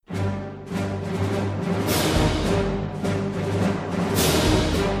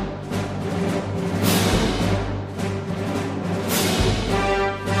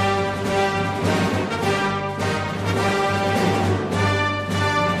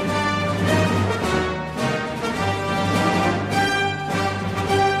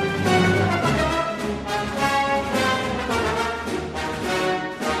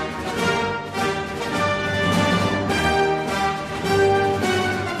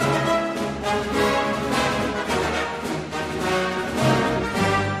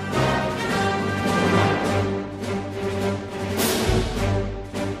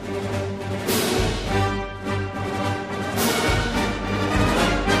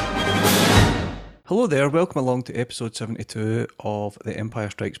Hello there, welcome along to episode 72 of The Empire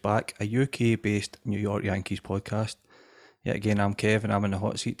Strikes Back, a UK based New York Yankees podcast. Yet again, I'm Kev and I'm in the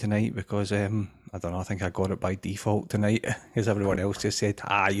hot seat tonight because I don't know, I think I got it by default tonight because everyone else just said,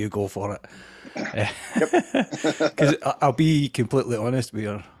 you go for it. Yep. Because I'll be completely honest, we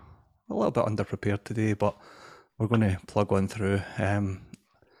are a little bit underprepared today, but we're going to plug on through.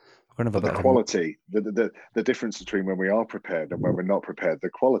 We're going to have But a the bit of a quality, the difference between when we are prepared and when we're not prepared, the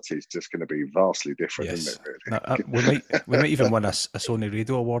quality is just going to be vastly different, isn't yes. it? Now, we might even win a Sony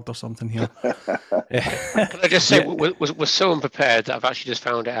Radio Award or something here. Really? Can I just say, Yeah. we're so unprepared that I've actually just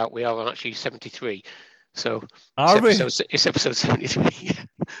found it out. We are on actually 73. So Are we? it's episode 73.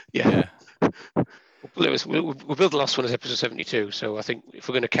 Yeah. We'll build the last one as episode 72. So I think if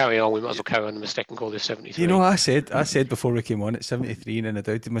we're going to carry on, we might as well carry on the mistake and call this 73. You know, I said before we came on it's 73, and then I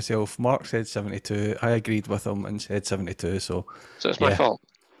doubted myself. Mark said 72. I agreed with him and said 72. So it's my fault.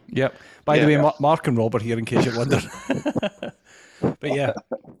 Yep. By the Yeah. way, Mark and Rob are here in case you're wondering. But yeah.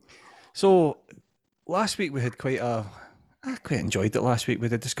 So last week we had I quite enjoyed it last week. We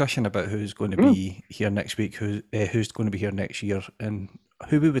had a discussion about who's going to be here next week, who's going to be here next year, and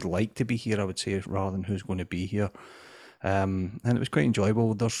who we would like to be here, I would say, rather than who's going to be here. And it was quite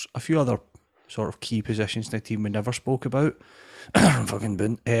enjoyable. There's a few other sort of key positions in the team we never spoke about. Fucking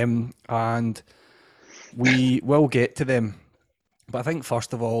bin. And we will get to them. But I think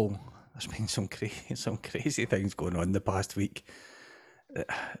first of all, there's been some crazy things going on the past week.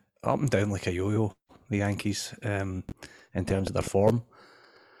 Up and down like a yo-yo, the Yankees, in terms of their form.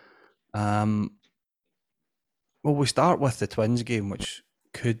 Well, we start with the Twins game, which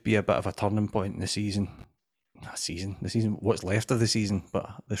could be a bit of a turning point in the season. The season, what's left of the season, but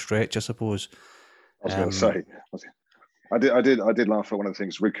the stretch, I suppose. I was going to say, I did laugh at one of the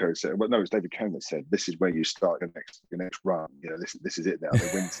things Rico said. Well, no, it's David Cohn that said, "This is where you start your next run. You know, this is it now. They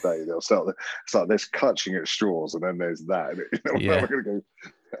win today. They'll start there's clutching at straws, and then there's that. Yeah. We're going to go.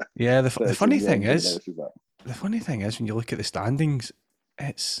 Yeah. The funny thing is, that. when you look at the standings,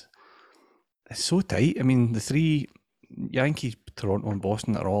 it's so tight. I mean, the three Yankees, Toronto, and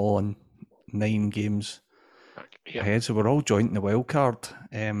Boston are all on 9 games ahead, so we're all joint in the wild card.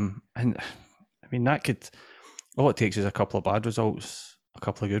 And I mean, that could, all it takes is a couple of bad results, a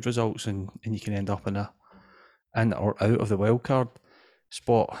couple of good results, and you can end up in or out of the wild card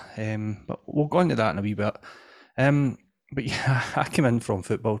spot. But we'll go into that in a wee bit. But yeah, I came in from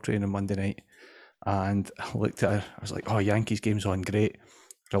football training Monday night and I looked at it. I was like, "Oh, Yankees game's on, great."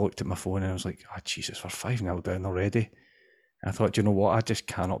 I looked at my phone and I was like, "Oh Jesus, we're 5-0 down already." And I thought, you know what, I just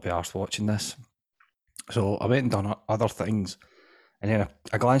cannot be arsed watching this. So I went and done other things, and then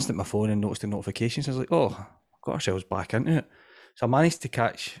I glanced at my phone and noticed the notifications. I was like, "Oh, got ourselves back into it." So I managed to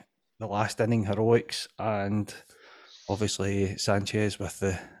catch the last inning heroics, and obviously Sanchez with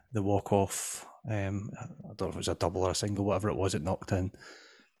the walk off. I don't know if it was a double or a single, whatever it was, it knocked in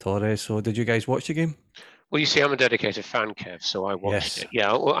Torres. So did you guys watch the game? Well, you see, I'm a dedicated fan, Kev, so I watched it.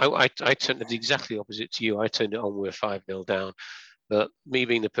 Yeah, well, I turned it exactly opposite to you. I turned it on. We were 5-0 down. But me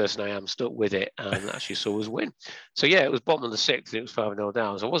being the person I am, stuck with it and actually saw us win. So yeah, it was bottom of the 6th and it was 5-0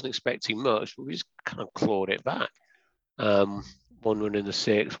 down. So I wasn't expecting much, but we just kind of clawed it back. 1 run in the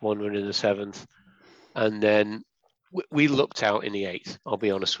 6th, 1 run in the 7th. And then we looked out in the 8th, I'll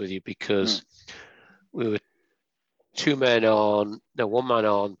be honest with you, because we were 1 man on,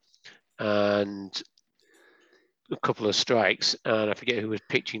 and a couple of strikes. And I forget who was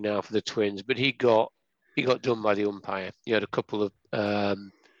pitching now for the Twins, but he got done by the umpire. He had a couple of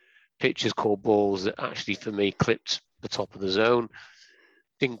pitches called balls that actually, for me, clipped the top of the zone.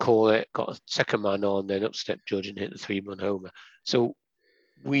 Didn't call it, got a second man on, then up-step judge and hit the 3-run homer. So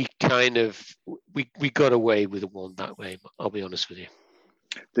we kind of, we got away with the one that way, I'll be honest with you.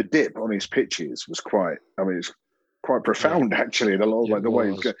 The dip on his pitches was it's quite profound, actually, in a lot of like the way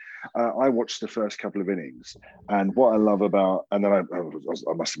it's going. I watched the first couple of innings, and what I love about, and then I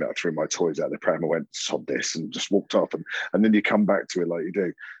must admit, I threw my toys out the pram and went, "Sod this," and just walked off, and then you come back to it like you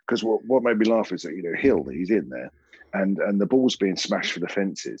do. Because what made me laugh is that, you know, Hill, he's in there, and the ball's being smashed for the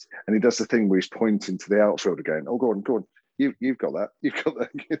fences, and he does the thing where he's pointing to the outfielder, going, "Oh, go on. You've got that. You've got that."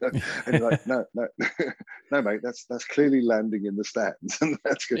 You know? And you're like, no, no, mate. That's clearly landing in the stands, and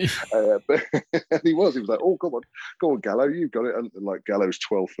that's good. But and he was like, "Oh, go on, Gallo, you've got it." And like Gallo's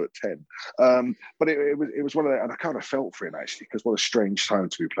 12'10". But it was one of that, and I kind of felt for him actually, because what a strange time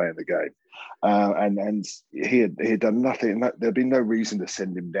to be playing the game. And he had done nothing, and there'd been no reason to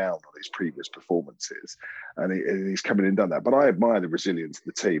send him down on his previous performances, and he's come in and done that. But I admire the resilience of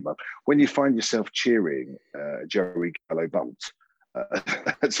the team. When you find yourself cheering Joey Gallo bunt,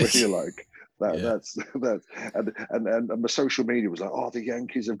 that's when you're like, that's and the social media was like, "Oh, the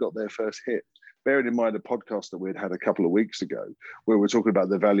Yankees have got their first hit." bearing in mind the podcast that we'd had a couple of weeks ago, where we were talking about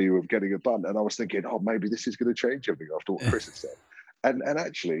the value of getting a bunt, and I was thinking, oh, maybe this is going to change everything after what Chris had said. And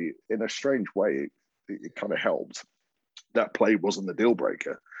actually, in a strange way, it kind of helped. That play wasn't the deal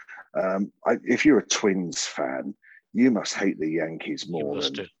breaker. If you're a Twins fan, you must hate the Yankees more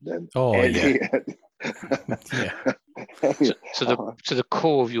than any. To the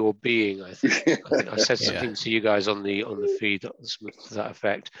core of your being, I think I said something to you guys on the feed to that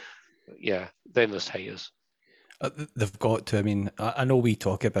effect. But yeah, they must hate us. They've got to. I mean, I know we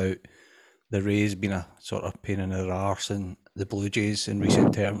talk about the Rays being a sort of pain in their arse and the Blue Jays in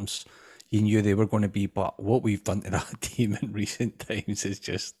recent terms. You knew they were going to be, but what we've done to that team in recent times is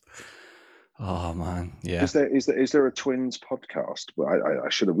just, oh man, yeah. Is there a Twins podcast? Well, I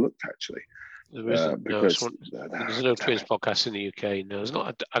should have looked actually. There isn't. There's no Twins podcast in the UK. No, there's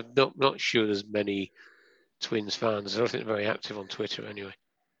not. I'm not sure there's many Twins fans. I don't think they're very active on Twitter anyway.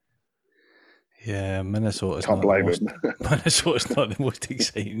 Yeah, Minnesota's not the most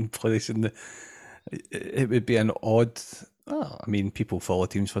exciting place in the. It would be an odd. Oh, I mean, people follow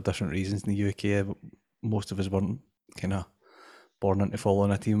teams for different reasons in the UK. Most of us weren't kind of born into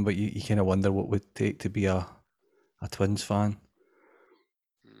following a team, but you kind of wonder what it would take to be a Twins fan.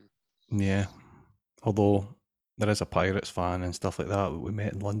 Yeah, although there is a Pirates fan and stuff like that we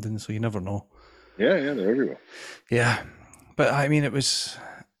met in London, so you never know. Yeah, they're everywhere. Yeah, but I mean, it's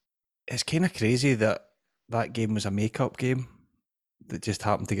kind of crazy that game was a make-up game that just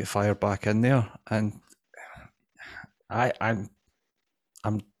happened to get fired back in there, and I'm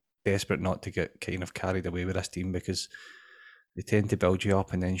desperate not to get kind of carried away with this team because they tend to build you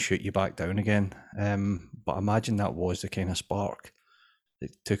up and then shoot you back down again. But imagine that was the kind of spark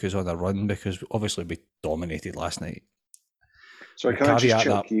that took us on a run, because obviously we dominated last night. So can I just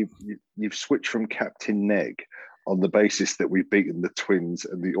check, you've switched from Captain Neg on the basis that we've beaten the Twins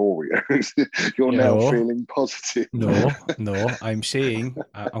and the Orioles. You're now feeling positive. No, I'm saying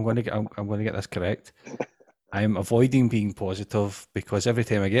I'm going to get this correct. I'm avoiding being positive because every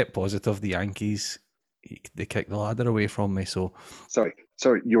time I get positive, the Yankees, they kick the ladder away from me. So sorry,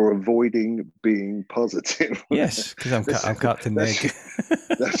 you're avoiding being positive. Yes, because I'm Captain Neg.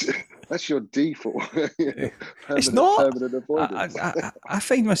 That's your default. It's not. I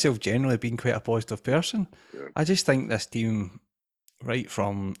find myself generally being quite a positive person. Yeah. I just think this team, right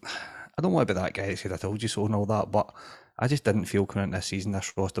from, I don't want to be that guy that said I told you so and all that, but I just didn't feel coming into this season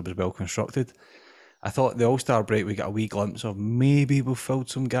this roster was well constructed. I thought the All-Star break we got a wee glimpse of maybe we've filled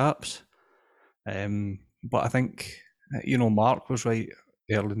some gaps. But I think, Mark was right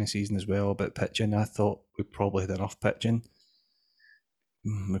early in the season as well about pitching. I thought we probably had enough pitching.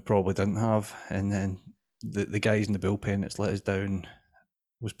 We probably didn't have. And then the guys in the bullpen that's let us down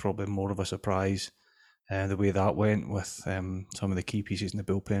was probably more of a surprise. The way that went with some of the key pieces in the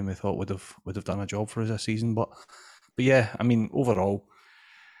bullpen we thought would have done a job for us this season. But yeah, I mean, overall,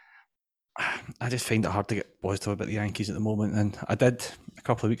 I just find it hard to get positive about the Yankees at the moment. And I did a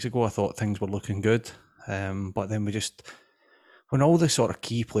couple of weeks ago. I thought things were looking good. But then when all the sort of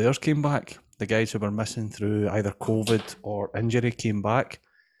key players came back, the guys who were missing through either COVID or injury came back,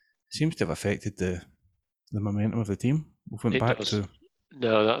 it seems to have affected the momentum of the team.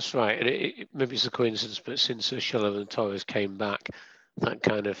 No, that's right. And maybe it's a coincidence, but since Urshela and Torres came back, that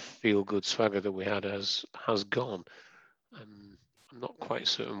kind of feel-good swagger that we had has gone. I'm not quite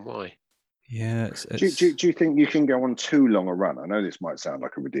certain why. Yeah. Do you think you can go on too long a run? I know this might sound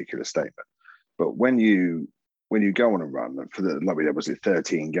like a ridiculous statement, but when you go on a run for was it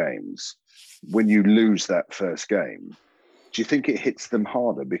 13 games, when you lose that first game, do you think it hits them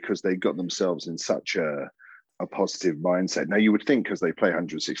harder because they got themselves in such a positive mindset? Now, you would think because they play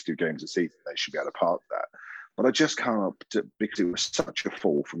 162 games a season, they should be able to park that. But I just can't, because it was such a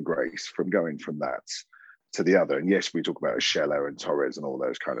fall from grace from going from that to the other. And yes, we talk about Urshela and Torres and all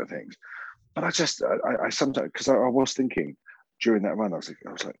those kind of things. But I sometimes, because I was thinking during that run, I was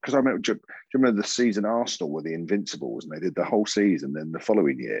like, because I remember, do you remember the season Arsenal were the Invincibles and they did the whole season? Then the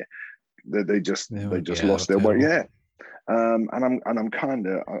following year, they just lost their way. Yeah. And I'm kind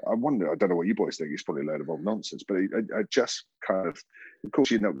of, I wonder, I don't know what you boys think, it's probably a load of old nonsense, but I just kind of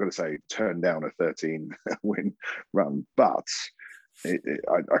course, you're not going to say turn down a 13 win run, but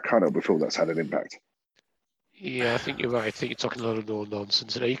I kind of feel that's had an impact. Yeah, I think you're right. I think you're talking a lot of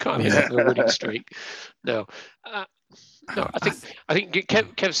nonsense. You can't have a winning streak. No. No, I think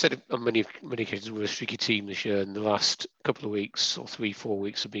Kev said on many occasions we're a streaky team this year, and the last couple of weeks or 3-4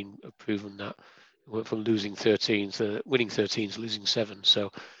 weeks have been proven that we went from losing 13 to winning 13 to losing 7.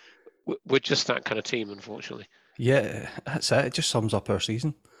 So we're just that kind of team, unfortunately. Yeah, that's it. It just sums up our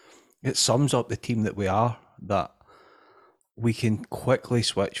season. It sums up the team that we are, that we can quickly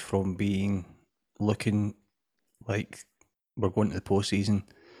switch from being looking like we're going to the postseason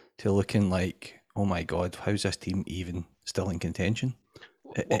to looking like, oh my God, how's this team even still in contention?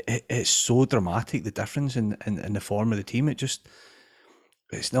 It's so dramatic, the difference in the form of the team.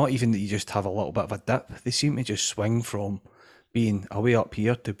 It's not even that you just have a little bit of a dip. They seem to just swing from being away up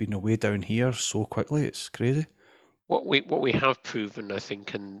here to being away down here so quickly. It's crazy. What we have proven, I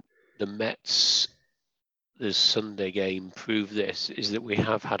think, and the Mets, this Sunday game proved this, is that we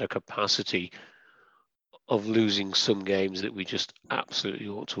have had a capacity of losing some games that we just absolutely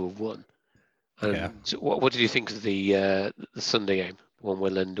ought to have won. And Yeah. what did you think of the Sunday game, the one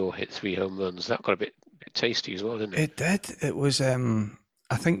where Lindor hit 3 home runs? That got a bit tasty as well, didn't it? It did. It was,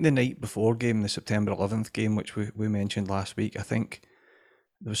 I think the night before game, the September 11th game, which we mentioned last week, I think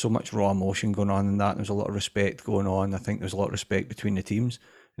there was so much raw emotion going on in that. There was a lot of respect going on. I think there was a lot of respect between the teams.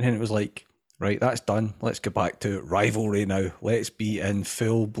 And then it was like, right, that's done. Let's go back to rivalry now. Let's be in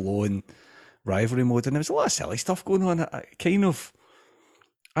full-blown rivalry mode. And there was a lot of silly stuff going on. I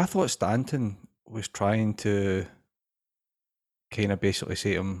thought Stanton was trying to kind of basically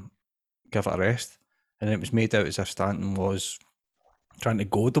say to him, give it a rest. And it was made out as if Stanton was trying to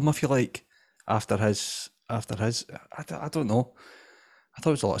goad him, if you like, after his. I don't know. I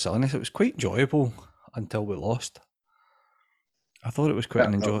thought it was a lot of silliness. It was quite enjoyable until we lost. I thought it was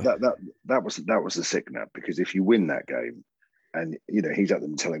quite enjoyable. That was the signal, because if you win that game, and he's at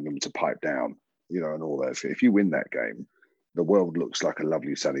them telling them to pipe down, and all that. If you win that game, the world looks like a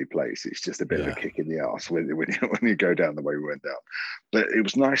lovely sunny place. It's just a bit of a kick in the arse when you go down the way we went down. But it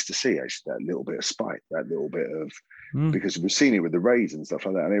was nice to see actually that little bit of spite, that little bit of because we've seen it with the Rays and stuff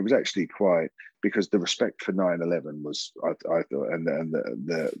like that, and it was actually quite, because the respect for 9/11 was, I thought, and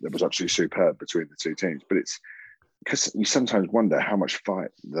there was absolutely superb between the two teams. But it's because you sometimes wonder how much fight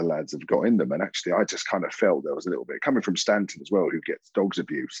the lads have got in them, and actually I just kind of felt there was a little bit coming from Stanton as well, who gets dogs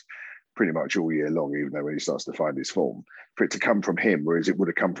abuse pretty much all year long, even though when he starts to find his form, for it to come from him, whereas it would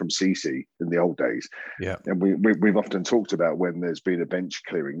have come from CC in the old days. Yeah. And we've often talked about when there's been a bench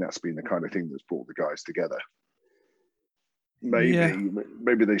clearing, that's been the kind of thing that's brought the guys together. Maybe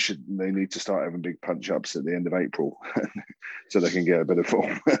they need to start having big punch-ups at the end of April so they can get a bit of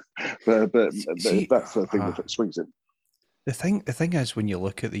form. but that's the thing that swings it. The thing is, when you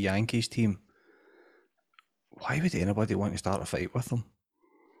look at the Yankees team, why would anybody want to start a fight with them?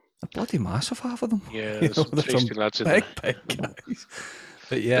 They're bloody massive, half of them. Yeah, there's some tasty lads in there. Big guys.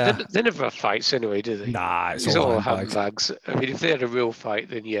 But yeah. But they never have fights anyway, do they? Nah, it's all handbags. I mean, if they had a real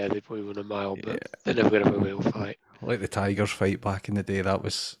fight, then yeah, they'd probably win a mile, but they're never going to have a real fight. Like the Tigers fight back in the day, that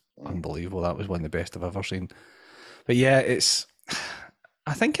was unbelievable. That was one of the best I've ever seen. But yeah,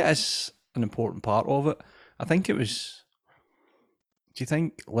 I think it is an important part of it. I think it was, do you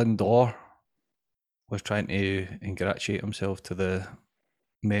think Lindor was trying to ingratiate himself to the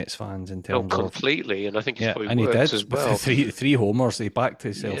Mets fans in terms completely, and I think it's probably worked as well. Three homers, he backed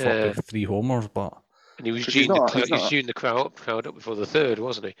himself up with 3 homers, but and he was geeing the crowd up before the third,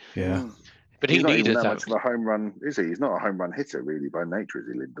 wasn't he? Yeah. But he needed that that. Much of a home run, is he? He's not a home run hitter really by nature, is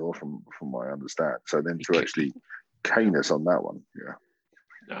he, Lindor? From what I understand. So then to actually cane us on that one,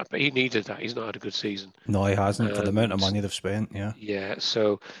 No, but he needed that. He's not had a good season. No, he hasn't, for the amount of money they've spent. Yeah. Yeah.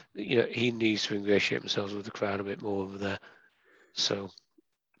 So he needs to ingratiate himself with the crowd a bit more over there. So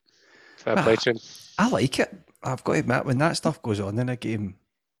fair play to him. I like it. I've got to admit, when that stuff goes on in a game,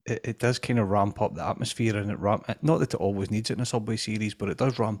 it does kind of ramp up the atmosphere, and not that it always needs it in a Subway Series, but it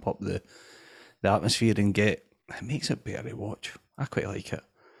does ramp up the atmosphere and it makes it better to watch. I quite like it.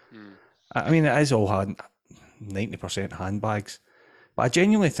 I mean, it is all 90% handbags, but I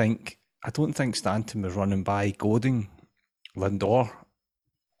genuinely think, I don't think Stanton was running by goading Lindor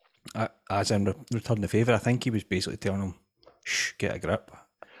as in return the favour. I think he was basically telling him, shh, get a grip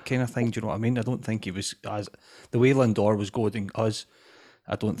kind of thing. Do you know what I mean? I don't think he was, as the way Lindor was goading us,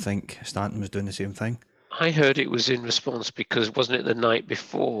 I don't think Stanton was doing the same thing. I heard it was in response because wasn't it the night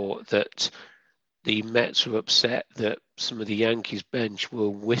before that the Mets were upset that some of the Yankees bench were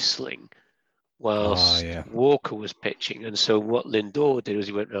whistling whilst Walker was pitching. And so what Lindor did as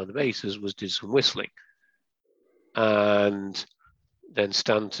he went around the bases was did some whistling. And then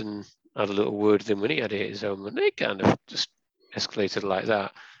Stanton had a little word with him when he had to hit his home, and they kind of just escalated like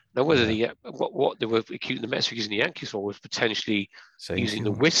that. Now, whether what they were accusing the Mets for using the Yankees for was potentially using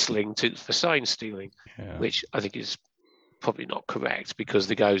the whistling for sign stealing, which I think is probably not correct, because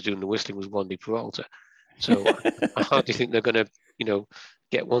the guy who's doing the whistling was Wandy Peralta. So I hardly think they're going to,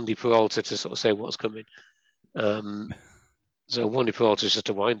 get Wandy Peralta to sort of say what's coming. So Wandy Peralta is just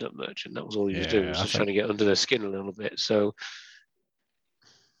a wind-up merchant. That was all he was doing. He was just trying to get under their skin a little bit. So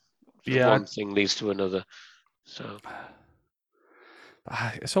one thing leads to another. So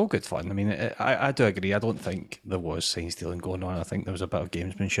it's all good fun. I mean, I do agree. I don't think there was sign stealing going on. I think there was a bit of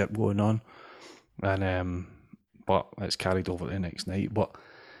gamesmanship going on, and but it's carried over to the next night. But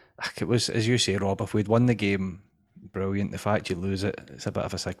it was, as you say, Rob, if we'd won the game, brilliant. The fact you lose it, it's a bit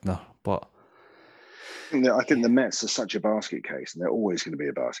of a sickener. But I think the Mets are such a basket case, and they're always going to be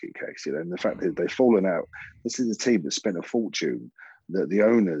a basket case. And the fact that they've fallen out. This is a team that spent a fortune. The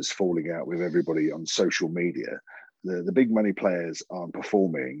owners falling out with everybody on social media. The big money players aren't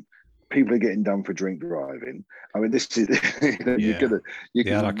performing. People are getting done for drink driving. I mean, this is you're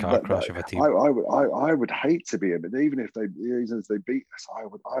gonna a car crash of a team. I would hate to be a, but even if they beat us, I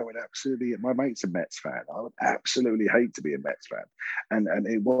would absolutely. My mate's a Mets fan. I would absolutely hate to be a Mets fan, and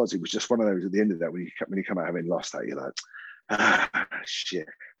it was just one of those at the end of that when you come out having lost that, you're like, shit.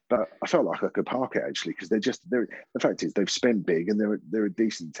 But I felt like I could park it actually because the fact is they've spent big and they're a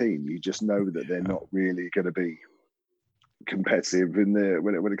decent team. You just know that they're not really going to be competitive in the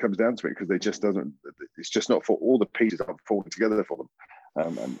when it comes down to it because they just doesn't. It's just not for all the pieces aren't falling together for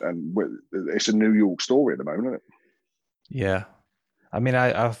them, and it's a New York story at the moment, isn't it? Yeah, I mean I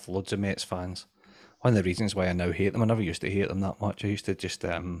have loads of Mets fans. One of the reasons why I now hate them, I never used to hate them that much. I used to just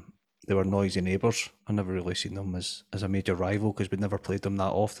they were noisy neighbours. I never really seen them as a major rival because we'd never played them that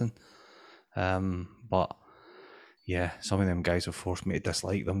often. But yeah, some of them guys have forced me to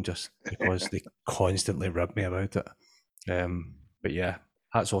dislike them just because they constantly rib me about it. But yeah,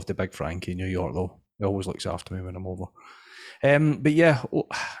 hats off to Big Frankie in New York though. He always looks after me when I'm over. But yeah,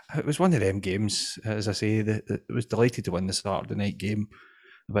 it was one of them games. As I say, it was delighted to win the Saturday night game.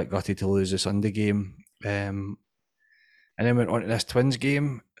 A bit gutted to lose the Sunday game. And then went on to this Twins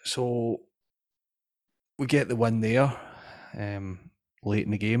game. So we get the win there late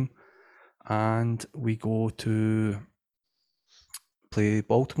in the game. And we go to play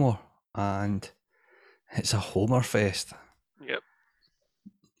Baltimore. And it's a homer fest. Yep.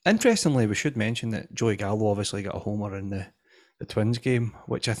 Interestingly, we should mention that Joey Gallo obviously got a homer in the Twins game,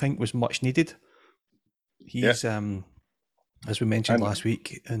 which I think was much needed. He's, as we mentioned last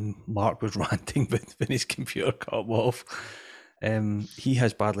week, and Mark was ranting when his computer cut him off. He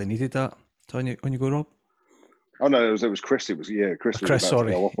has badly needed that. So on you go, Rob. Oh no, it was Chris. Chris was about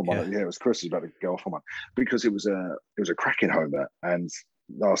to go off on one. Yeah, it was Chris was about to go off on one because it was a cracking homer and.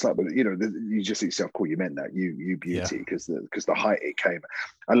 Last night, but you just yourself, cool. You meant that you beauty because the height it came.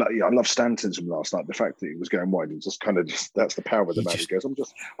 I love Stanton's from last night. The fact that he was going wide and just that's the power of the man. He goes, I'm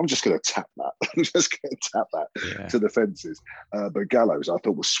just going to tap that. I'm just going to tap that to the fences. But Gallows, I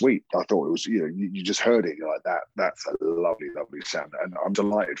thought was sweet. I thought it was you just heard it. You're like that. That's a lovely sound, and I'm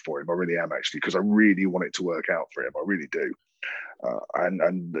delighted for him. I really am actually because I really want it to work out for him. I really do.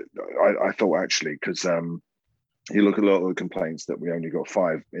 And I thought actually because. You look at a lot of the complaints that we only got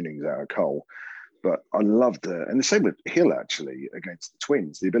 5 innings out of Cole, but I loved and the same with Hill actually against the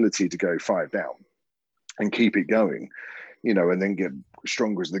Twins, the ability to go 5 down and keep it going, and then get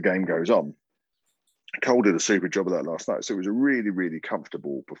stronger as the game goes on. Cole did a super job of that last night, so it was a really, really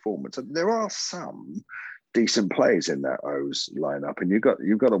comfortable performance. And there are some decent players in that O's lineup, and you've got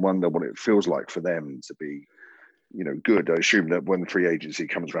to wonder what it feels like for them to be, good. I assume that when free agency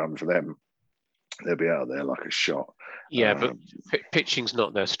comes around for them. They'll be out there like a shot. Yeah, but pitching's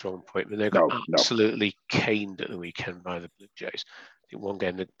not their strong point. I mean, they got absolutely caned at the weekend by the Blue Jays. I think one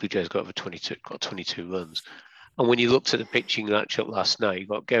game the Blue Jays got over 22 runs. And when you looked at the pitching matchup last night, you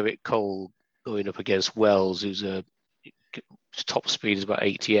got Gerrit Cole going up against Wells, who's his top speed is about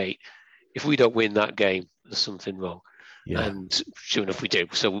 88. If we don't win that game, there's something wrong. Yeah. And sure enough, we do.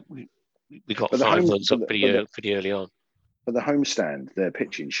 So we got 5 runs up pretty early on. But the homestand, their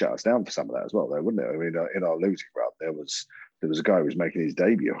pitching shut us down for some of that as well, though, wouldn't it? I mean, in our losing run, there was a guy who was making his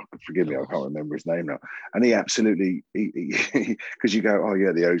debut. Forgive me, I can't remember his name now. And he absolutely, because you go, oh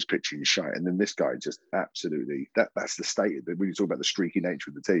yeah, the O's pitching is shite, and then this guy just absolutely that's the state that when you talk about the streaky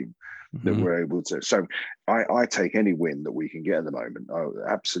nature of the team that we're able to. So I take any win that we can get at the moment.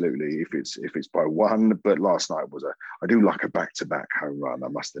 Absolutely, if it's by 1. But last night I do like a back-to-back home run. I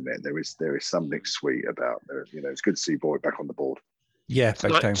must admit there is something sweet about there. It's good to see Boyd back on the board. Yeah,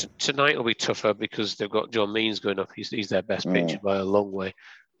 tonight will be tougher because they've got John Means going up. He's their best pitcher by a long way.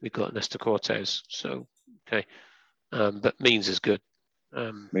 We've got Nestor Cortez, so okay. But Means is good.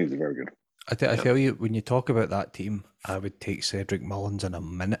 Means is very good. I tell you, when you talk about that team, I would take Cedric Mullins in a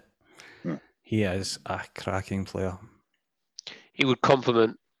minute. He is a cracking player. He would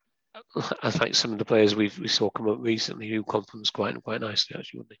complement, I think, some of the players we saw come up recently who complements quite nicely,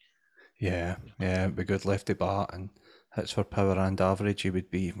 actually, wouldn't he? Yeah, it'd be good lefty bat and hits for power and average. He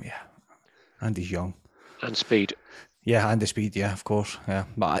would be, and he's young. And speed. Yeah, and the speed, of course. Yeah,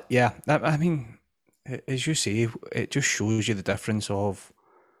 but I mean, as you say, it just shows you the difference of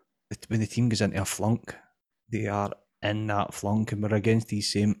when the team goes into a flunk, they are in that flunk, and we're against the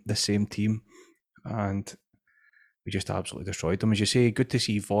same team, and we just absolutely destroyed them. As you say, good to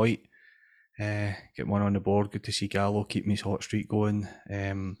see Voigt get one on the board. Good to see Gallo keeping his hot streak going.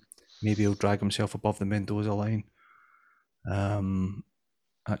 Maybe he'll drag himself above the Mendoza line.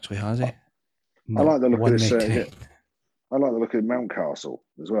 Actually, has he? I like the look of this. I like the look of Mountcastle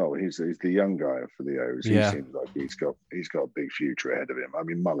as well. He's the young guy for the O's. He seems like he's got a big future ahead of him. I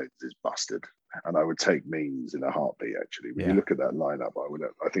mean, Mullins is busted, and I would take Means in a heartbeat. Actually, when you look at that lineup,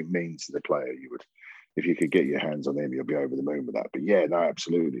 I think Means is the player you would, if you could get your hands on him, you'll be over the moon with that. But yeah, no,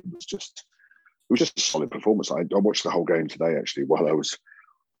 absolutely, it was just a solid performance. I watched the whole game today actually while I was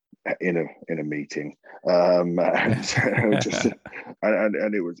in a meeting, and it was just,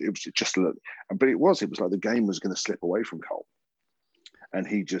 but it was like the game was going to slip away from Cole, and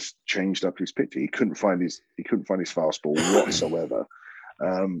he just changed up his pitch. He couldn't find his fastball whatsoever.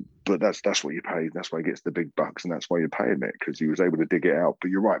 But that's what you pay. That's why he gets the big bucks, and that's why you're paying it, because he was able to dig it out.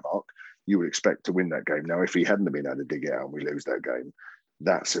 But you're right, Mark. You would expect to win that game. Now, if he hadn't been able to dig it out and we lose that game,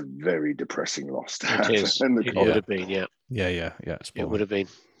 that's a very depressing loss. It is. It would have been, yeah. Yeah. It would have been.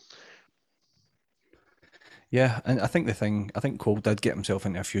 Yeah, and I think Cole did get himself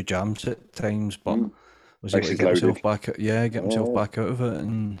into a few jams at times, but was able to get himself back out of it,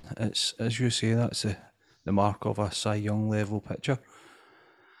 and it's, as you say, that's the mark of a Cy Young level pitcher.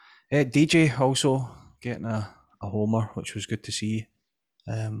 DJ also getting a homer, which was good to see.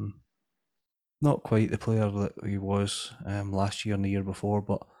 Not quite the player that he was last year and the year before,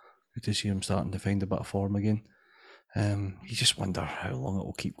 but good to see him starting to find a bit of form again. You just wonder how long it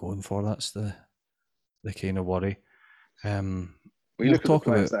will keep going for. That's the kind of worry. You look at the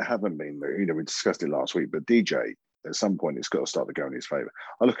players that haven't been, we discussed it last week, but DJ, at some point, it's got to start to go in his favour.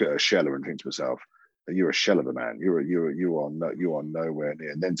 I look at a Scheller and think to myself, you're a shell of a man. You are nowhere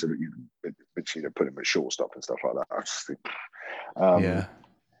near. And then to put him at shortstop and stuff like that, I just think,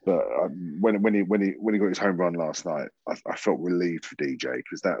 But when he got his home run last night, I felt relieved for DJ,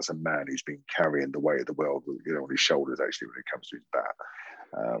 because that's a man who's been carrying the weight of the world, on his shoulders actually when it comes to his bat.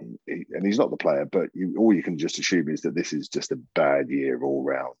 And he's not the player, but all you can just assume is that this is just a bad year all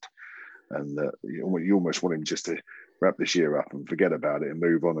round, and you almost want him just to wrap this year up and forget about it and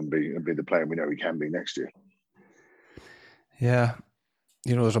move on and be the player we know he can be next year. Yeah,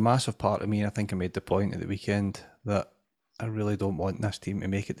 there's a massive part of me. I think I made the point at the weekend that I really don't want this team to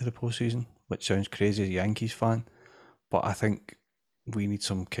make it to the postseason, which sounds crazy as a Yankees fan, but I think we need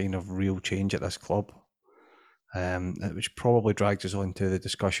some kind of real change at this club, which probably drags us on to the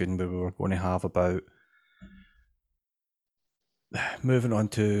discussion we were going to have about moving on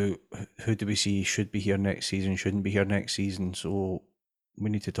to who do we see should be here next season, shouldn't be here next season. So we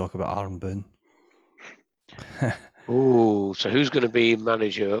need to talk about Aaron Boone. Oh, so who's going to be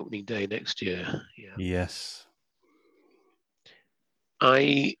manager opening day next year? Yeah. Yes.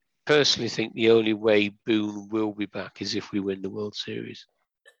 I personally think the only way Boone will be back is if we win the World Series,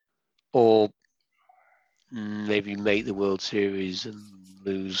 or maybe make the World Series and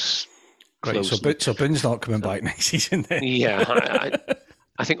lose. Right, so Boone's not coming back next season then. Yeah,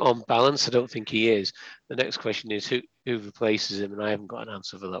 I think on balance, I don't think he is. The next question is who replaces him, and I haven't got an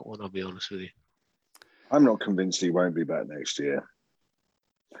answer for that one, I'll be honest with you. I'm not convinced he won't be back next year.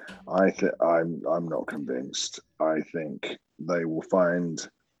 I'm not convinced. I think they will find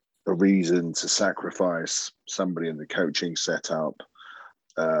a reason to sacrifice somebody in the coaching setup,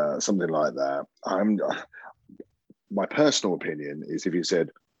 something like that. My personal opinion is, if you said,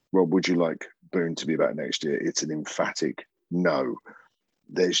 Rob, would you like Boone to be back next year? It's an emphatic no.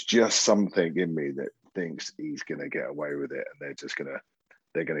 There's just something in me that thinks he's going to get away with it, and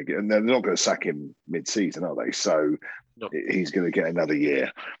they're going to get, and they're not going to sack him mid-season, are they? So no. He's going to get another year.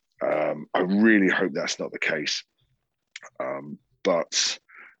 I really hope that's not the case. But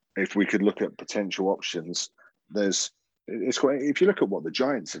if we could look at potential options, if you look at what the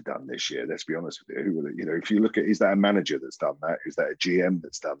Giants have done this year, let's be honest with you, if you look at, is that a manager that's done that? Is that a GM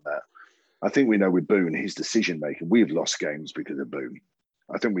that's done that? I think we know with Boone, his decision-making, we've lost games because of Boone.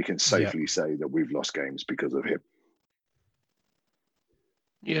 I think we can safely say that we've lost games because of him.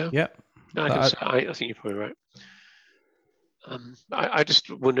 Yeah. I think you're probably right. I just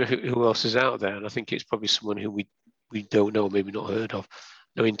wonder who else is out there, and I think it's probably someone who we don't know, maybe not heard of.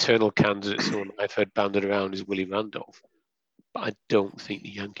 No internal candidates. The one I've heard banded around is Willie Randolph, but I don't think the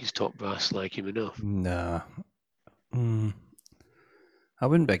Yankees top brass like him enough. Nah, I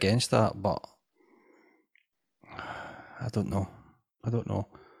wouldn't be against that, but I don't know.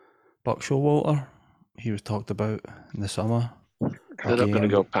 Buck Showalter, he was talked about in the summer. They're not going to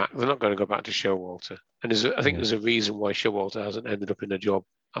go back. They're not going to go back to Showalter. And I think there's a reason why Showalter hasn't ended up in a job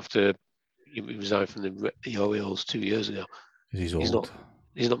after he resigned from the Orioles 2 years ago. He's old.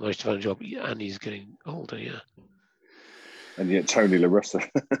 He's not managed to find a job, and he's getting older. Yeah. And yet Tony La Russa.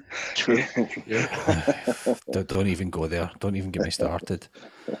 True. Yeah. Don't even go there. Don't even get me started.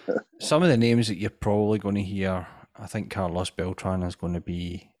 Some of the names that you're probably going to hear, I think Carlos Beltran is going to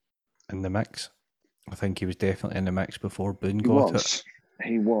be in the mix. I think he was definitely in the mix before Boone got it.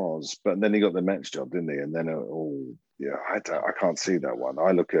 He was, but then he got the Mets job, didn't he? And then, I can't see that one.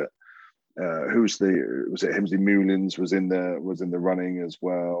 I look at was it Hemsley Mullins was in the running as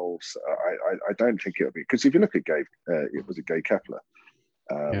well. So I don't think it'll be, because if you look at Gabe, was it Gabe Kapler?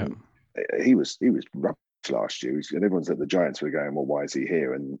 He was rubbish last year, and everyone's at the Giants were going, well, why is he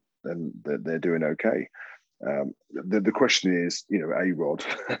here? And they're doing okay. The question is, A-Rod.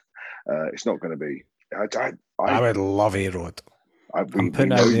 It's not going to be. I would love A-Rod. I'm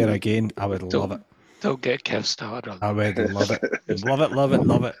putting out there again. I would love it. Don't get Kev started on that. I would love it.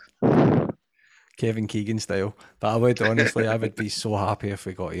 Love it. Kevin Keegan style. But I would honestly, I would be so happy if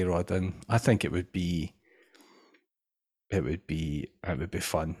we got A-Rod in. I think it would be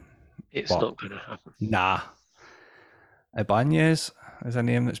fun. It's not going to happen. Nah. Ibanez is a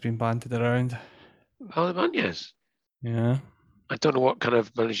name that's been bandied around. Oh, Ibanez. Yeah. I don't know what kind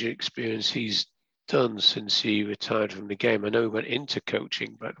of manager experience he's done since he retired from the game. I know he went into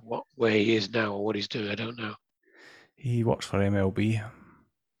coaching, but where he is now or what he's doing, I don't know. He works for MLB.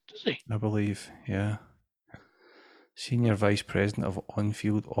 Does he? I believe, yeah. Senior Vice President of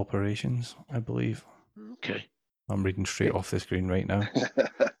On-Field Operations, I believe. Okay. I'm reading straight off the screen right now.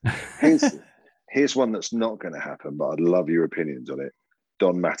 Here's one that's not going to happen, but I'd love your opinions on it.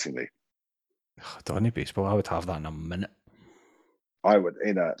 Don Mattingly. Donny Baseball, I would have that in a minute. I would,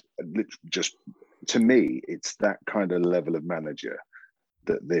 just to me, it's that kind of level of manager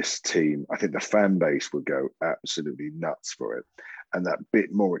that this team, I think the fan base would go absolutely nuts for it. And that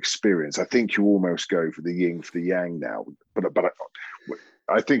bit more experience, I think you almost go for the yin for the yang now. But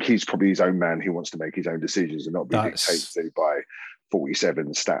I think he's probably his own man who wants to make his own decisions and not be dictated by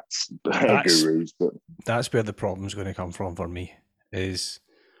 47 stats gurus. But that's where the problem's going to come from for me. Is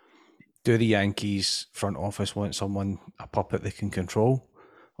do the Yankees front office want a puppet they can control,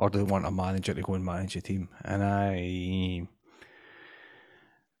 or do they want a manager to go and manage a team? And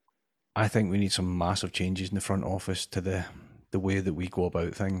I think we need some massive changes in the front office to the way that we go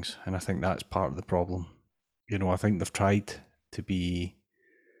about things, and I think that's part of the problem. I think they've tried to be.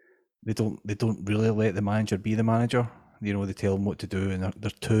 They don't really let the manager be the manager. They tell them what to do, and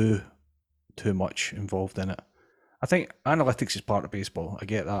they're too much involved in it. I think analytics is part of baseball. I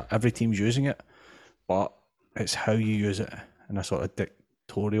get that. Every team's using it, but it's how you use it in a sort of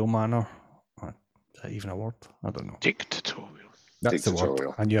dictatorial manner. Is that even a word? I don't know. Dictatorial. That's the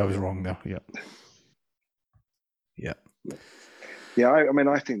word. I knew I was wrong there. Yeah. Yeah,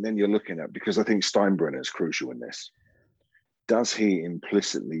 I think then you're looking at, because I think Steinbrenner is crucial in this. Does he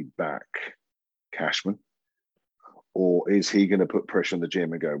implicitly back Cashman? Or is he going to put pressure on the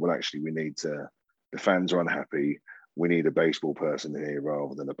gym and go, well, actually, the fans are unhappy. We need a baseball person here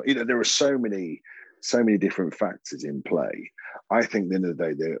rather than there are so many different factors in play. I think at the end of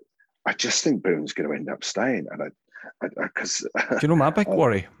the day, I just think Boone's going to end up staying. And because do you know my big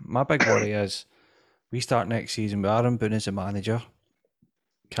worry? My big worry is we start next season with Aaron Boone as a manager,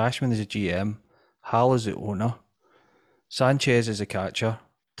 Cashman as a GM, Hal as the owner, Sanchez as a catcher,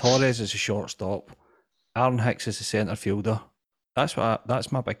 Torres as a shortstop, Aaron Hicks as a centre fielder. That's my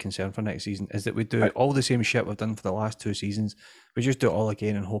big concern for next season, is that we do all the same shit we've done for the last 2 seasons. We just do it all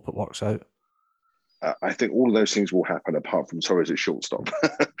again and hope it works out. I think all of those things will happen apart from Torres at shortstop.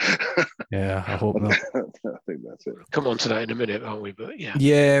 Yeah, I hope not. I think that's it. Come on to that in a minute, aren't we? But yeah.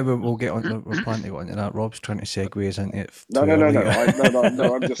 Yeah, we'll get on. We're planning to go into that. Rob's trying to segue us into it. No.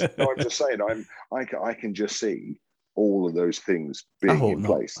 I'm just saying. I can just see all of those things being in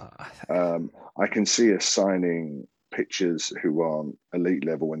place. I can see us signing pitchers who aren't elite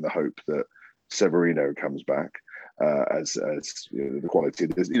level in the hope that Severino comes back as the quality.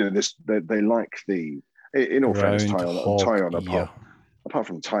 They like the, in all fairness, Tyon apart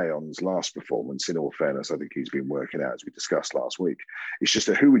from Tyon's last performance, in all fairness, I think he's been working out, as we discussed last week. It's just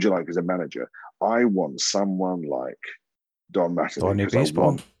that who would you like as a manager? I want someone like Don Mattingly.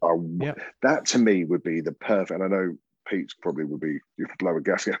 Baseball. That to me would be the perfect, and I know Pete's probably would be blow a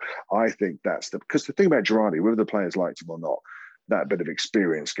gasket. I think because the thing about Girardi, whether the players liked him or not, that bit of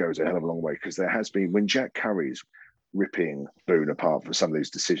experience goes a hell of a long way, because there has been, when Jack Curry's ripping Boone apart for some of these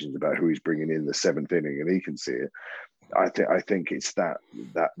decisions about who he's bringing in the 7th inning, and he can see it. I think it's that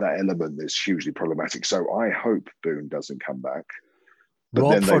element that's hugely problematic. So I hope Boone doesn't come back. But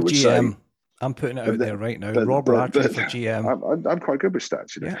Rob then for they would GM. say, I'm putting it out there right now. Rob Rattray for GM. I'm quite good with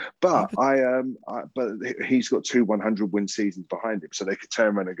stats, you know. Yeah, but but he's got 2 100-win seasons behind him, so they could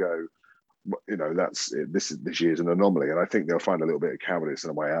turn around and go, you know, this year's an anomaly, and I think they'll find a little bit of cowardice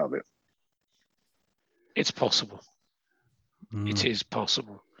and a way out of it. It's possible. It is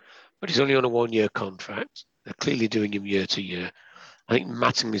possible, but he's only on a 1-year contract. They're clearly doing him year to year. I think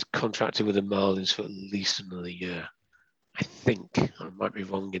Mattingly's contracted with the Marlins for at least another year. I think I might be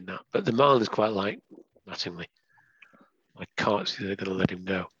wrong in that, but the Marlins quite like Mattingly. I can't see they're going to let him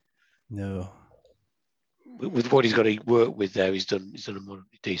go. No. With what he's got to work with there, he's done a more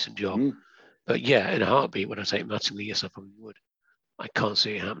decent job. But yeah, in a heartbeat, when I take Mattingly, yes, I probably would. I can't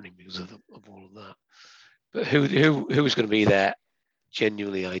see it happening because of all of that. But who's going to be there?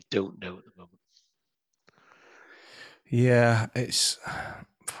 Genuinely, I don't know at the moment. Yeah, it's.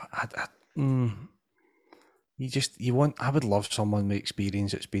 I would love someone with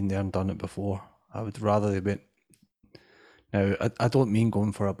experience that's been there and done it before. I would rather they went. Now, I don't mean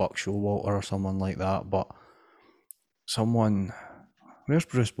going for a Buck Showalter or someone like that, but someone. Where's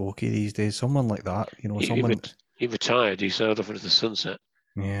Bruce Bochy these days? Someone like that, you know. He retired. He sailed off into the sunset.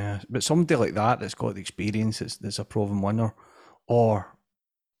 Yeah, but somebody like that's got the experience. That's a proven winner, or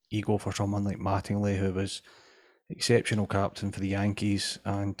you go for someone like Mattingly, who was exceptional captain for the Yankees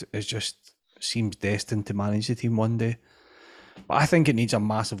and seems destined to manage the team one day. But I think it needs a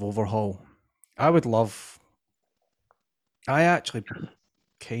massive overhaul. I actually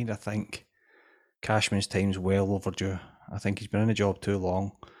kind of think Cashman's time's well overdue. I think he's been in the job too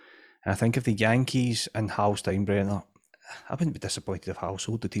long. And I think if the Yankees and Hal Steinbrenner, I wouldn't be disappointed if Hal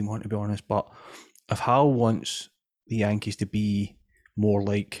sold the team on, to be honest, but if Hal wants the Yankees to be more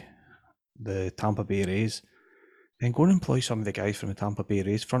like the Tampa Bay Rays, then go and employ some of the guys from the Tampa Bay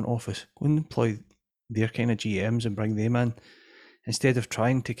Rays front office. Go and employ their kind of GMs and bring them in, instead of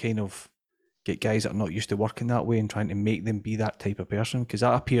trying to kind of get guys that are not used to working that way and trying to make them be that type of person, because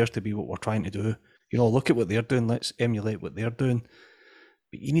that appears to be what we're trying to do. You know, look at what they're doing, let's emulate what they're doing.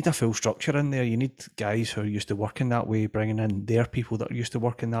 But you need a full structure in there. You need guys who are used to working that way, bringing in their people that are used to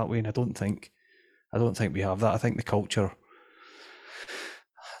working that way, and I don't think we have that. I think the culture,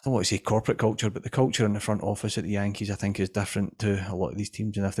 I don't want to say corporate culture, but the culture in the front office at the Yankees, I think, is different to a lot of these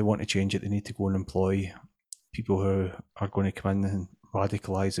teams. And if they want to change it, they need to go and employ people who are going to come in and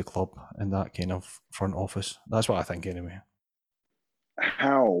radicalise the club in that kind of front office. That's what I think, anyway.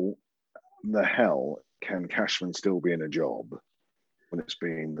 How the hell can Cashman still be in a job when it's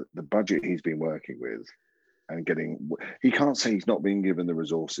been the budget he's been working with and getting? He can't say he's not being given the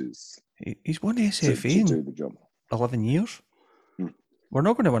resources. He's won the SFA to do the job. 11 years. We're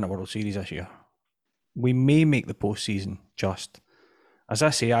not going to win a World Series this year. We may make the postseason, just. As I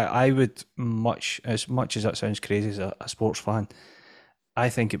say, I would, much as that sounds crazy as a sports fan, I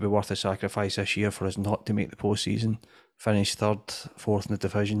think it'd be worth a sacrifice this year for us not to make the postseason, finish third, fourth in the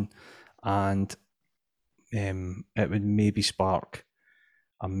division, and it would maybe spark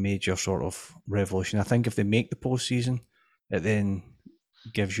a major sort of revolution. I think if they make the postseason, it then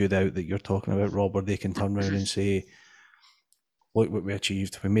gives you the out that you're talking about, Rob, where they can turn around and say, look what we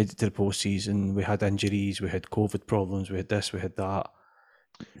achieved. We made it to the postseason. We had injuries. We had COVID problems. We had this. We had that.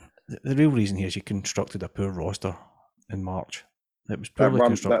 The real reason here is you constructed a poor roster in March. It was poorly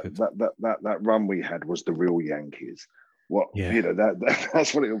constructed. That run we had was the real Yankees. You know,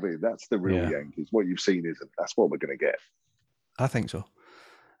 that's what it'll be. That's the real Yankees. What you've seen isn't. That's what we're going to get. I think so,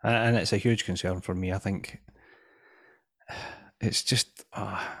 and it's a huge concern for me. I think it's just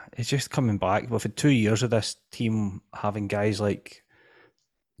coming back. We've had 2 years of this team having guys like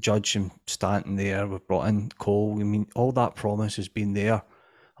Judge and Stanton there. We've brought in Cole. I mean, all that promise has been there.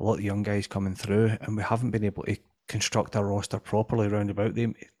 A lot of young guys coming through, and we haven't been able to construct a roster properly around about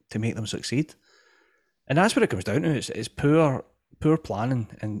them to make them succeed. And that's what it comes down to. It's poor planning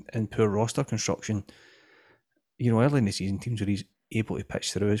and poor roster construction. You know, early in the season, teams were able to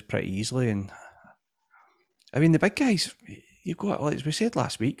pitch through us pretty easily. And I mean, the big guys, you've got, like as we said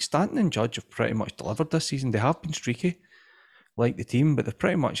last week, Stanton and Judge have pretty much delivered this season. They have been streaky, like the team, but they've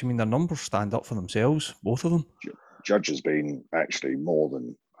pretty much, I mean, their numbers stand up for themselves, both of them. Judge has been actually more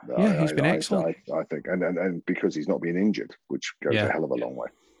than... he's been excellent. I think, and because he's not been injured, which goes a hell of a long way.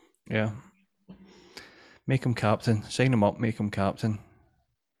 Yeah. Make him captain. Sign him up, make him captain.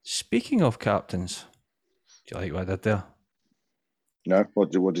 Speaking of captains, do you like what I did there? No?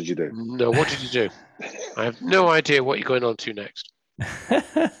 What did you do? No, what did you do? I have no idea what you're going on to next.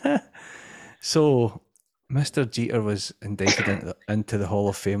 So, Mr. Jeter was indicted into the Hall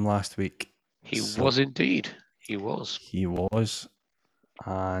of Fame last week. He was indeed. He was.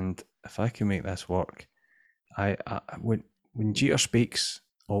 And if I can make this work, when Jeter speaks,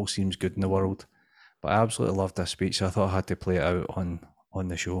 all seems good in the world. But I absolutely loved this speech. So I thought I had to play it out on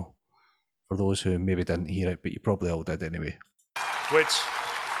the show for those who maybe didn't hear it, but you probably all did anyway.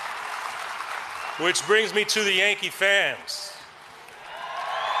 Which brings me to the Yankee fans.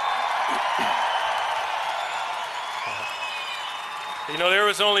 You know, there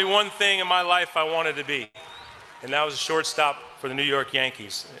was only one thing in my life I wanted to be, and that was a shortstop for the New York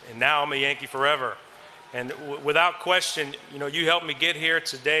Yankees. And now I'm a Yankee forever. And without question, you know, you helped me get here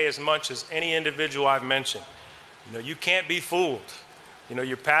today as much as any individual I've mentioned. You know, you can't be fooled. You know,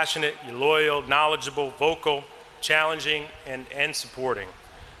 you're passionate, you're loyal, knowledgeable, vocal, challenging, and supporting.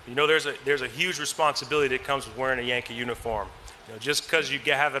 You know, there's a huge responsibility that comes with wearing a Yankee uniform. You know, just because you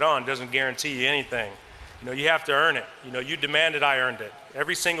have it on doesn't guarantee you anything. You know, you have to earn it. You know, you demanded, I earned it.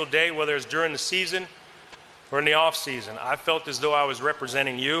 Every single day, whether it's during the season or in the off season, I felt as though I was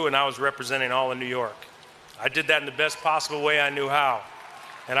representing you and I was representing all of New York. I did that in the best possible way I knew how.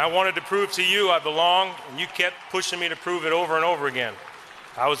 And I wanted to prove to you I belonged, and you kept pushing me to prove it over and over again.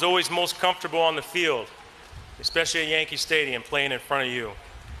 I was always most comfortable on the field, especially at Yankee Stadium, playing in front of you.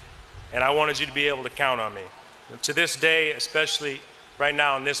 And I wanted you to be able to count on me. And to this day, especially right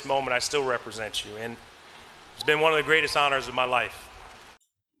now in this moment, I still represent you. And it's been one of the greatest honors of my life.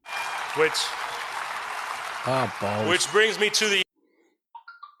 Which brings me to the...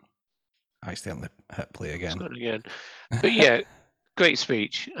 I accidentally hit play again. But yeah, great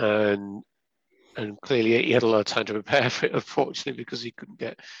speech. And clearly he had a lot of time to prepare for it, unfortunately, because he couldn't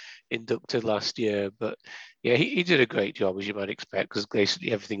get inducted last year. But yeah, he did a great job, as you might expect, because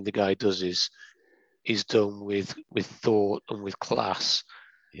basically everything the guy does is done with thought and with class.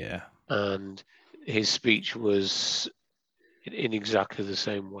 Yeah. And his speech was in exactly the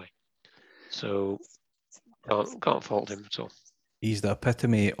same way. So can't fault him at all. He's the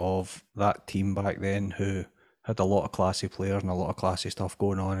epitome of that team back then who had a lot of classy players and a lot of classy stuff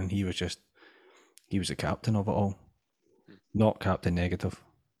going on, and he was the captain of it all. Not Captain Negative,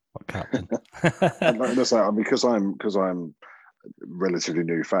 but captain. Because I'm relatively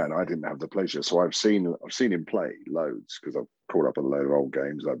new fan, I didn't have the pleasure. So I've seen him play loads because I've caught up on a load of old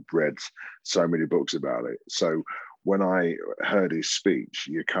games. I've read so many books about it. So when I heard his speech,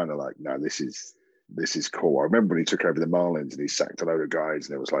 you're kind of like, no, this is cool. I remember when he took over the Marlins and he sacked a load of guys,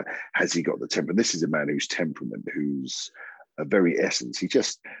 and it was like, has he got the temper? This is a man whose temperament, whose a very essence. He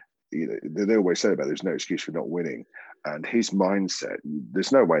just, you know, they always say about there's no excuse for not winning. And his mindset,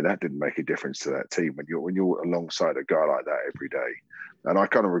 there's no way that didn't make a difference to that team when you're alongside a guy like that every day. And I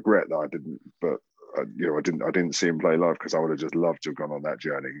kind of regret that I didn't, but you know, I didn't see him play live because I would have just loved to have gone on that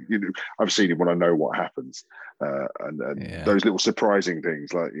journey. You know, I've seen him when I know what happens, and those little surprising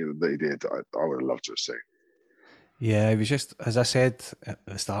things like, you know, that he did, I would have loved to have seen. Yeah, it was just, as I said at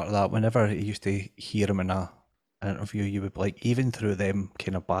the start of that, whenever you used to hear him in an interview, you would like, even through them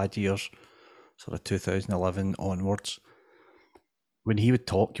kind of bad years, sort of 2011 onwards, when he would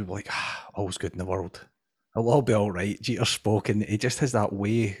talk, you were like, all's good in the world. It'll all be all right. Jeter's spoken. He just has that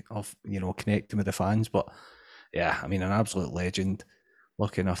way of, you know, connecting with the fans. But yeah, I mean, an absolute legend.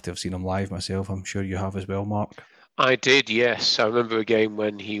 Lucky enough to have seen him live myself. I'm sure you have as well, Mark. I did, yes. I remember a game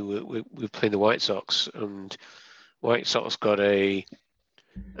when we were playing the White Sox, and White Sox got a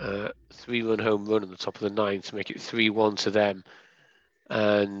 3-run home run at the top of the ninth to make it 3-1 to them.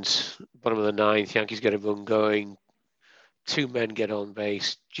 And bottom of the ninth, Yankees get a run going. 2 men get on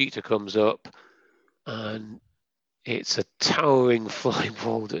base. Jeter comes up, and it's a towering fly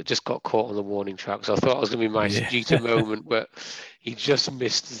ball that just got caught on the warning track. So I thought it was going to be my Jeter moment, but he just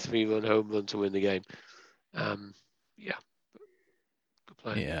missed the 3-run home run to win the game. Yeah, good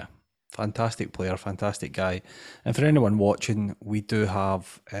player. Yeah, fantastic player, fantastic guy. And for anyone watching, we do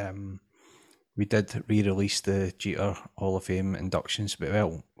have, we did re-release the Jeter Hall of Fame inductions, but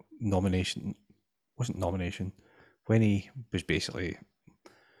wasn't nomination, when he was basically,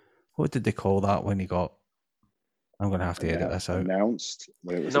 what did they call that when he got, I'm going to have to edit this out. Announced?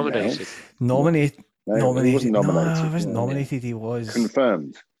 Nominated. Nominated. No, he wasn't nominated. No, he wasn't nominated, he was...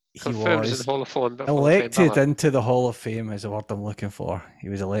 Confirmed. Confirmed to the Hall of Fame. Elected into the Hall of Fame is the word I'm looking for. He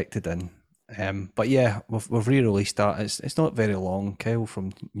was elected in. But yeah, we've re-released that. It's not very long. Kyle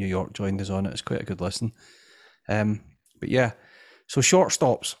from New York joined us on it. It's quite a good listen. But yeah, so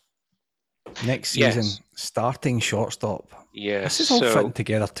shortstops next season, starting shortstop. Yes, this is all fitting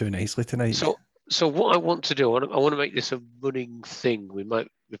together too nicely tonight. So what I want to do, I want to make this a running thing. We might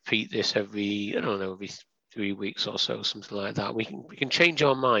repeat this every 3 weeks or so, something like that. We can change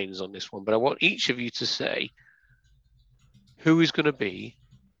our minds on this one, but I want each of you to say who is going to be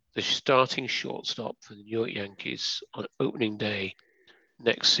the starting shortstop for the New York Yankees on opening day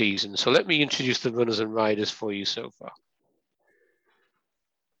next season. So let me introduce the runners and riders for you so far.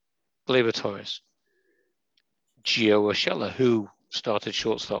 Gleyber Torres, Gio Urshela, who started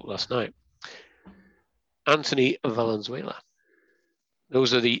shortstop last night, Anthony Valenzuela.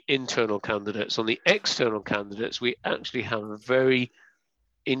 Those are the internal candidates. On the external candidates, we actually have a very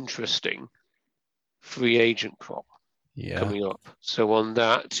interesting free agent crop coming up. So on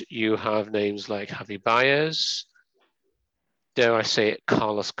that, you have names like Javi Baez, dare I say it,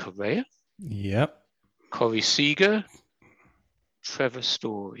 Carlos Correa. Yep. Corey Seager, Trevor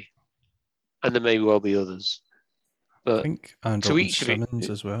Story, and there may well be others. But I think Andrelton Simmons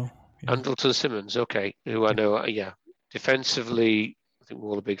as well. Yeah. Andrelton Simmons, okay, who I know, defensively, I think we're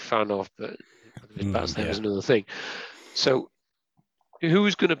all a big fan of, but his bats there is another thing. So,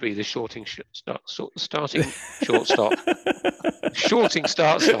 who's going to be the starting shortstop? Shorting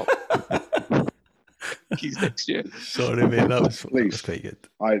start-stop. He's next year. Sorry, mate, that was quite good.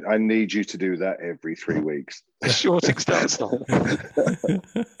 I need you to do that every 3 weeks. Shorting start-stop.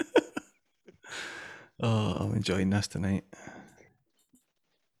 Oh, I'm enjoying this tonight.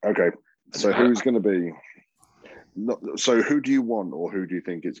 Okay, so who's going to be? So who do you want, or who do you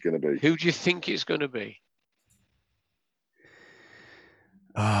think it's going to be? Who do you think it's going to be?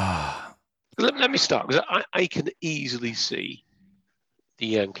 Let me start, because I can easily see the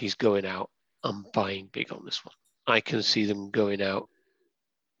Yankees going out and buying big on this one. I can see them going out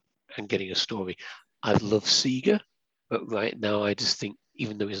and getting a Story. I love Seager, but right now I just think,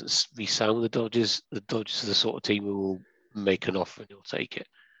 even though he isn't re-signed with the Dodgers are the sort of team who will make an offer and he'll take it.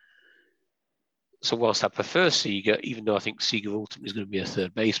 So whilst I prefer Seager, even though I think Seager ultimately is going to be a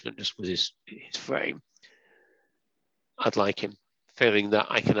third baseman just with his frame, I'd like him, failing that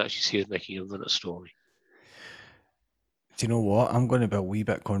I can actually see us making a run at Story. Do you know what? I'm going to be a wee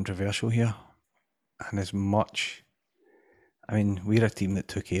bit controversial here. And as much, I mean, we're a team that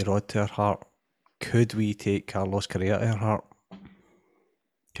took A-Rod to our heart. Could we take Carlos Correa to our heart?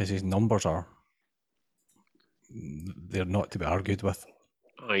 Because his numbers they're not to be argued with.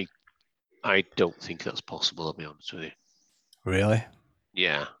 I don't think that's possible, I'll be honest with you. Really?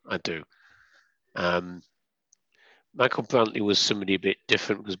 Yeah, I do. Michael Brantley was somebody a bit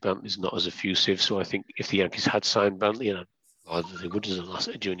different because Brantley's not as effusive. So I think if the Yankees had signed Brantley, and they would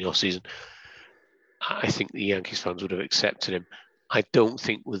have during the off-season, I think the Yankees fans would have accepted him. I don't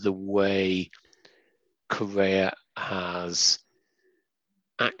think with the way Correa has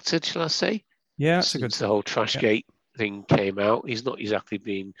acted, shall I say? Yeah, since the whole Trashgate thing came out, he's not exactly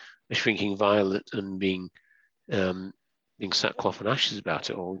been a shrinking violet and being sackcloth and ashes about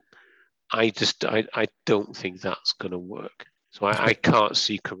it all. I don't think that's going to work. So I can't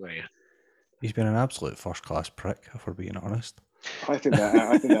see Correa. He's been an absolute first-class prick, if we're being honest. I think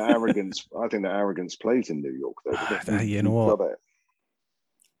that arrogance plays in New York, though. You know what?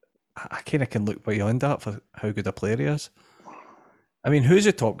 I kind of can look beyond that for how good a player he is. I mean, who's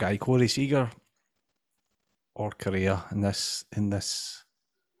the top guy? Corey Seager or Correa in this? I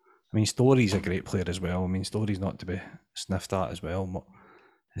mean, Story's a great player as well. I mean, Story's not to be sniffed at as well.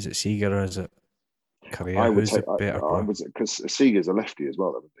 Is it Seager or is it Correa? Who's the better player? Because Seager's a lefty as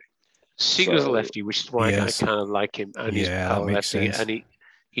well, isn't he? Seager's a lefty, which is why I kind of like him. And he's power lefty, sense. And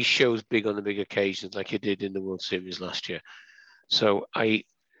he shows big on the big occasions, like he did in the World Series last year. So I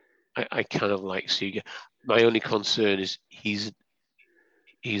kind of like Seager. My only concern is he's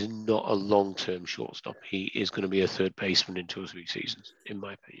not a long-term shortstop. He is going to be a third baseman in 2 or 3 seasons, in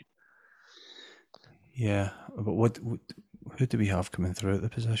my opinion. Yeah, but who do we have coming through at the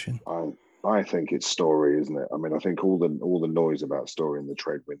position? I think it's Story, isn't it? I mean, I think all the noise about Story in the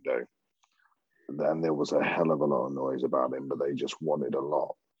trade window, then there was a hell of a lot of noise about him, but they just wanted a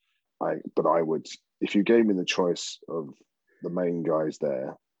lot. But I would, if you gave me the choice of the main guys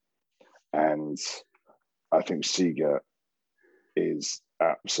there, and I think Seager is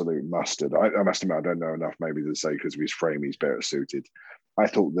absolute mustard. I must admit, I don't know enough maybe to say because of his frame, he's better suited. I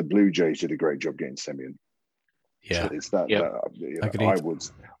thought the Blue Jays did a great job getting Semien. Yeah, so it's that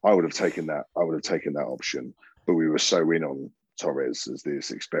I would have taken that. I would have taken that option, but we were so in on Torres as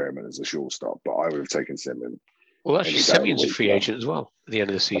this experiment as a shortstop. But I would have taken Semien. Well, actually, Semien's a free agent as well at the end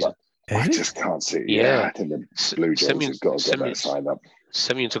of the season. I just can't see it. Yeah, I think the Blue Jays have got to get that signed up.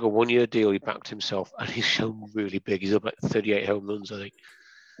 Semien took a 1-year deal. He backed himself, and he's shown really big. He's up at 38 home runs, I think.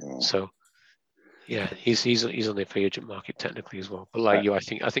 Oh. So, yeah, he's on the free agent market technically as well. But like you, I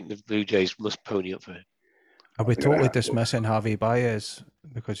think the Blue Jays must pony up for him. Are we totally dismissing Javi Baez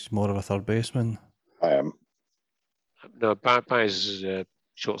because he's more of a third baseman? I am. No, Baez is a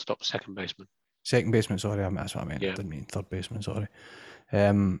shortstop, second baseman. Second baseman, sorry, that's what I meant. Yeah. I didn't mean third baseman, sorry.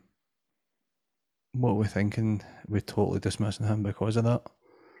 What are we thinking? We're totally dismissing him because of that.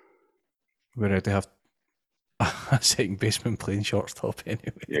 We already have a second baseman playing shortstop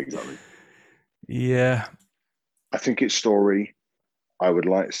anyway. Yeah, exactly. Yeah. I think it's Story. I would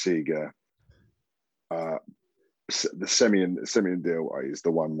like Seager. The Semien deal is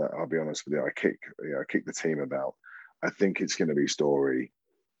the one that, I'll be honest with you, I kick the team about. I think it's going to be Story,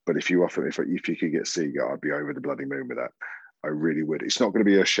 but if you could get Seager, I'd be over the bloody moon with that. I really would. It's not going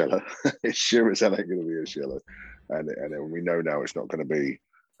to be a Scheller. It's sure as hell ain't going to be a Scheller, and we know now it's not going to be.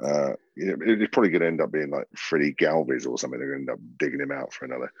 It's probably going to end up being like Freddie Galvis or something. They're going to end up digging him out for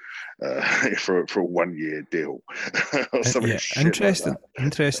another for a 1 year deal. Or something interesting. Like that.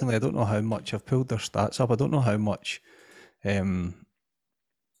 Interestingly, I don't know how much. I've pulled their stats up. I don't know how much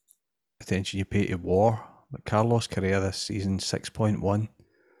attention you pay to WAR. But Carlos Correa this season 6.1.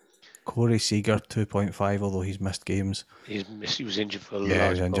 Corey Seager 2.5, although he's missed games. He was injured for a he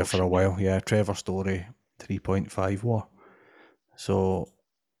was injured for a while. Yeah, Trevor Story 3.5 WAR. So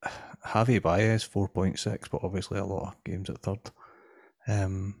Javi Baez 4.6, but obviously a lot of games at third.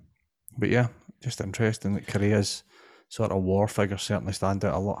 But yeah, just interesting that Correa's sort of WAR figures certainly stand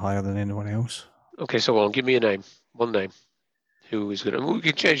out a lot higher than anyone else. Okay, so give me a name, one name. Who is going to? We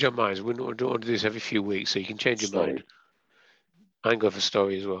can change our minds. We don't want to do this every few weeks, so you can change your mind. I'm going for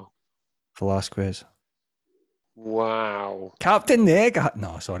Story as well. Velasquez. Wow. Captain Neg.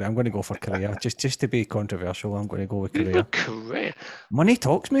 No, sorry, I'm going to go for Correa. just to be controversial, I'm going to go with Correa. Correa. Money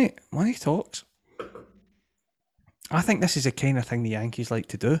talks, mate. Money talks. I think this is the kind of thing the Yankees like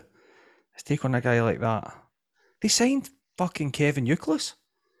to do. Is take on a guy like that. They signed fucking Kevin Youkilis.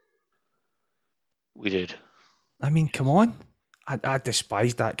 We did. I mean, come on. I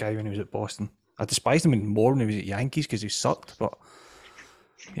despised that guy when he was at Boston. I despised him more when he was at Yankees because he sucked, but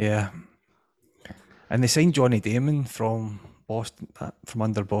yeah. And they signed Johnny Damon from Boston, from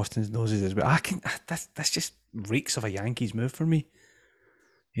under Boston's noses as well. This just reeks of a Yankees move for me.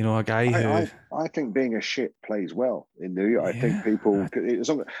 You know, a guy who... I think being a shit plays well in New York. I think people, as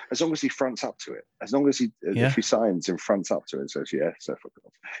long as he fronts up to it, as long as if he signs and fronts up to it and says, yeah, so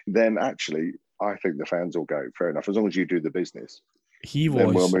then actually, I think the fans will go, fair enough. As long as you do the business, then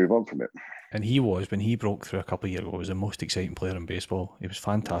we'll move on from it. And he was, when he broke through a couple of years ago, was the most exciting player in baseball. He was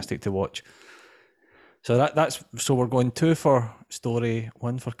fantastic to watch. So so we're going 2 for Story,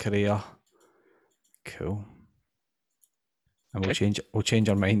 1 for Correa. Cool. And we'll change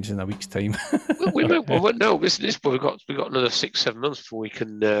our minds in a week's time. No, this but we've got another 6-7 months before we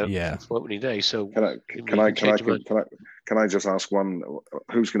can opening day. So can I just ask one?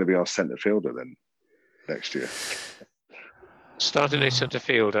 Who's going to be our centre fielder then next year? Starting a centre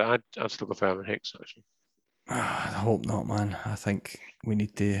fielder, I'd still go for Aaron Hicks actually. I hope not, man. I think we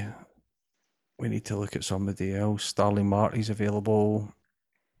need to look at somebody else. Starling Marty's available.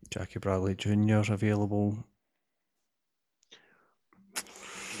 Jackie Bradley Jr.'s available.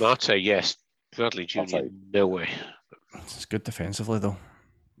 Marte, yes. Bradley Jr., no way. It's good defensively, though.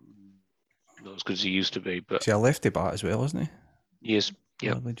 Not as good as he used to be, but... He's a lefty bat as well, isn't he? He is,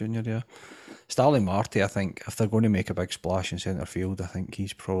 yeah. Bradley Jr., yeah. Starling Marte, I think, if they're going to make a big splash in centre field, I think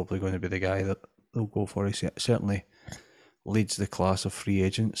he's probably going to be the guy that they'll go for. He certainly leads the class of free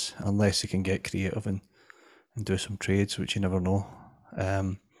agents, unless he can get creative and do some trades, which you never know.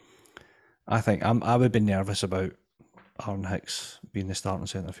 I think I would be nervous about Aaron Hicks being the starting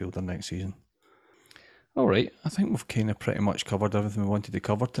centre fielder next season. All right, I think we've kind of pretty much covered everything we wanted to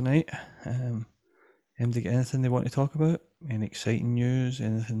cover tonight. Anything they want to talk about? Any exciting news?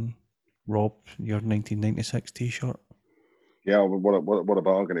 Anything? Rob, your 1996 T-shirt? Yeah, what a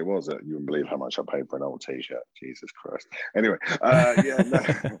bargain it was. You wouldn't believe how much I paid for an old T-shirt. Jesus Christ. Anyway,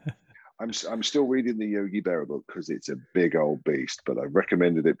 I'm still reading the Yogi Berra book because it's a big old beast, but I've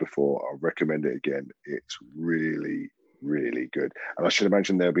recommended it before. I'll recommend it again. It's really, really good. And I should have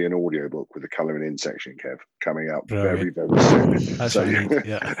mentioned there'll be an audio book with a colouring in section, Kev, coming up very, very soon. That's what I need,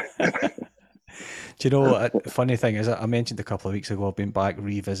 yeah. Do you know, a funny thing is, I mentioned a couple of weeks ago, I've been back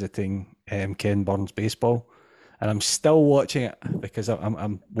revisiting Ken Burns baseball, and I'm still watching it because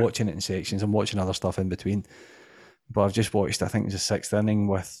I'm watching it in sections. I'm watching other stuff in between. But I've just watched, I think it's the 6th inning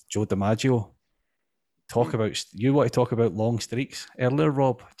with Joe DiMaggio. You want to talk about long streaks earlier,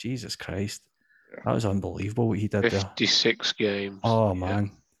 Rob? Jesus Christ. That was unbelievable what he did 56 there. games. Oh,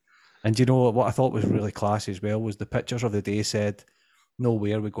 man. And you know what I thought was really classy as well was the pictures of the day said, no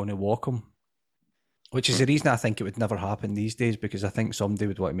way are we going to walk him. Which is the reason I think it would never happen these days, because I think somebody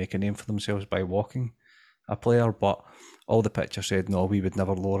would want to make a name for themselves by walking a player, but all the pictures said, no, we would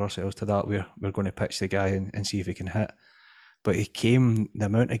never lower ourselves to that. We're going to pitch the guy and see if he can hit. But the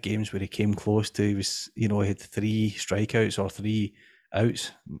amount of games where he came close to, he had 3 strikeouts or 3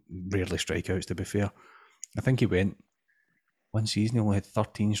 outs, rarely strikeouts to be fair. I think he went one season he only had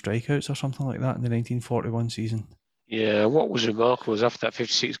 13 strikeouts or something like that in the 1941 season. Yeah, what was remarkable was after that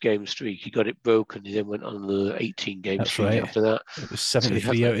 56-game streak, he got it broken. He then went on the 18-game streak right. After that. It was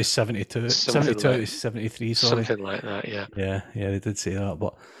 73 out of 72. 72 out of 73, sorry. Something like that, yeah. Yeah, they did say that.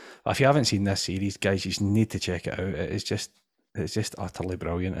 But if you haven't seen this series, guys, you just need to check it out. It's just utterly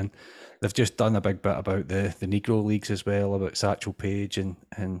brilliant. And they've just done a big bit about the Negro Leagues as well, about Satchel Paige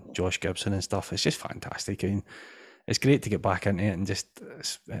and Josh Gibson and stuff. It's just fantastic. I mean, it's great to get back into it, and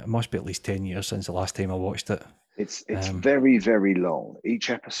it must be at least 10 years since the last time I watched it. It's very, very long. Each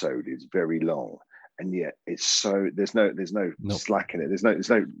episode is very long, and yet it's so there's no slack in it. There's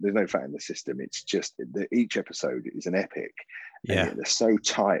no fat in the system. It's just each episode is an epic. Yeah, they're so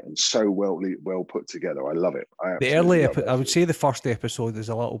tight and so well put together. I love it. I would say the first episode is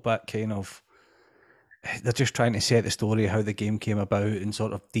a little bit kind of, they're just trying to set the story of how the game came about and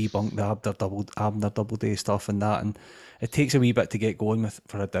sort of debunk the Abner Doubleday stuff and that, and it takes a wee bit to get going with,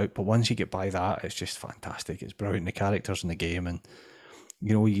 for a doubt, but once you get by that, it's just fantastic. It's brilliant, the characters in the game, and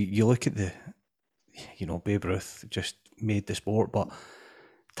you look at Babe Ruth just made the sport, but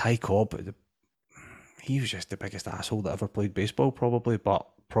Ty Cobb, he was just the biggest asshole that ever played baseball, probably, but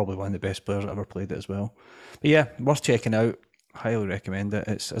probably one of the best players that ever played it as well. But yeah, worth checking out. Highly recommend it.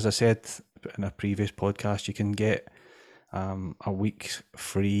 It's, as I said in a previous podcast, you can get a week's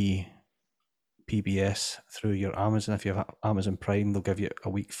free PBS through your Amazon. If you have Amazon Prime, they'll give you a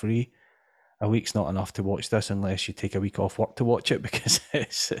week free. A week's not enough to watch this unless you take a week off work to watch it, because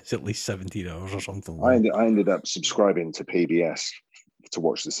it's at least 17 hours or something. I ended up subscribing to PBS to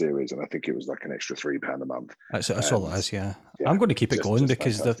watch the series, and I think it was like an extra £3 a month. That's all it is, yeah. I'm going to keep it going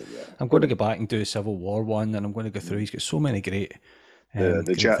because I'm going to go back and do a Civil War one, and I'm going to go through. He's got so many great.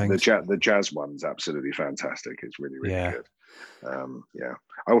 The jazz one's absolutely fantastic. It's really good.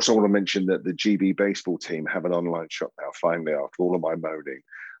 I also want to mention that the GB baseball team have an online shop now. Finally, after all of my moaning,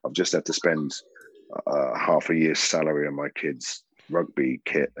 I've just had to spend half a year's salary on my kids' rugby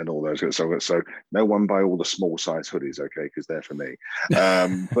kit and all those. So no one buy all the small size hoodies, okay, because they're for me.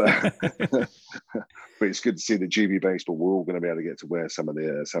 But it's good to see that GB baseball, we're all going to be able to get to wear some of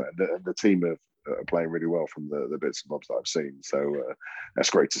the team are playing really well from the bits and bobs that I've seen. So that's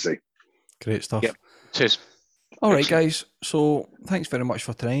great to see. Great stuff. Yep. Cheers. All right, guys. So thanks very much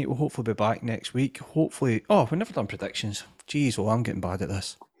for tonight. We'll hopefully be back next week. Hopefully. Oh, we've never done predictions. Jeez, I'm getting bad at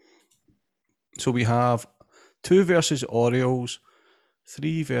this. So we have 2 versus Orioles,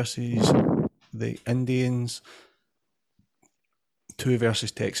 3 versus the Indians, 2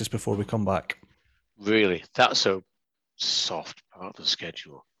 versus Texas before we come back. Really? That's a soft part of the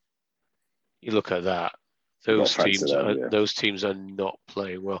schedule. You look at that. Those teams are not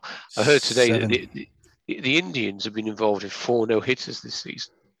playing well. I heard today that the Indians have been involved in 4 no-hitters this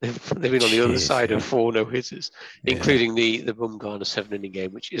season. They've been on the other side of 4 no-hitters, including the Bumgarner 7-inning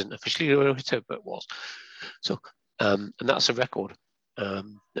game, which isn't officially a no-hitter, but was. So, and that's a record.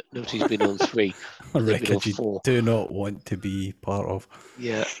 No team's been on 3. A record you do not want to be part of.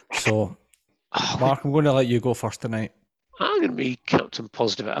 Yeah. So, Mark, I'm going to let you go first tonight. I'm going to be Captain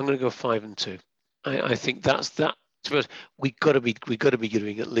Positive. I'm going to go 5-2. I think that's that. We got to be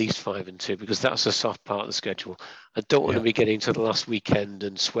doing at least 5-2, because that's a soft part of the schedule. I don't want to be getting to the last weekend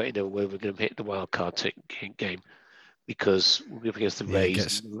and sweating over where we're going to hit the wild card game, because we're up against the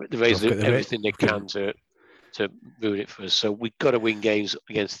Rays. The Rays do everything they can to ruin it for us. So we've got to win games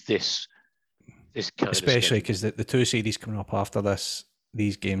against this kind especially because the 2 series coming up after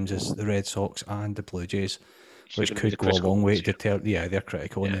these games is the Red Sox and the Blue Jays, which could go a long way to deter. Yeah, they're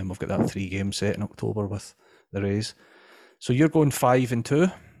critical, and then we've got that 3-game set in October with the Rays. So you're going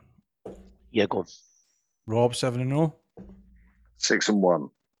 5-2. Yeah, go on. Rob 7-0. 6-1.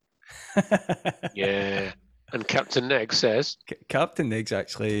 Yeah, and Captain Neg says. Captain Neg's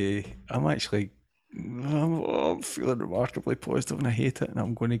I'm feeling remarkably positive, and I hate it, and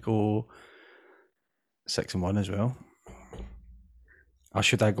I'm going to go 6-1 as well. Or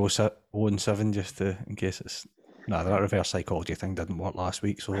should I go 0-7 just in case it's... No, that reverse psychology thing didn't work last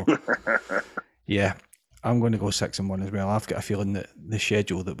week, so... Yeah, I'm going to go 6-1 as well. I've got a feeling that the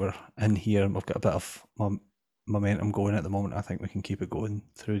schedule that we're in here, and we've got a bit of momentum going at the moment. I think we can keep it going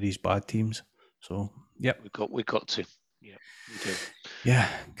through these bad teams. So, yeah. We got to. Yeah, we do. Yeah,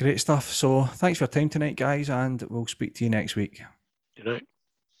 great stuff. So, thanks for your time tonight, guys, and we'll speak to you next week. Good night.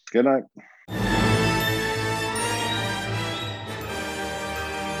 Good night.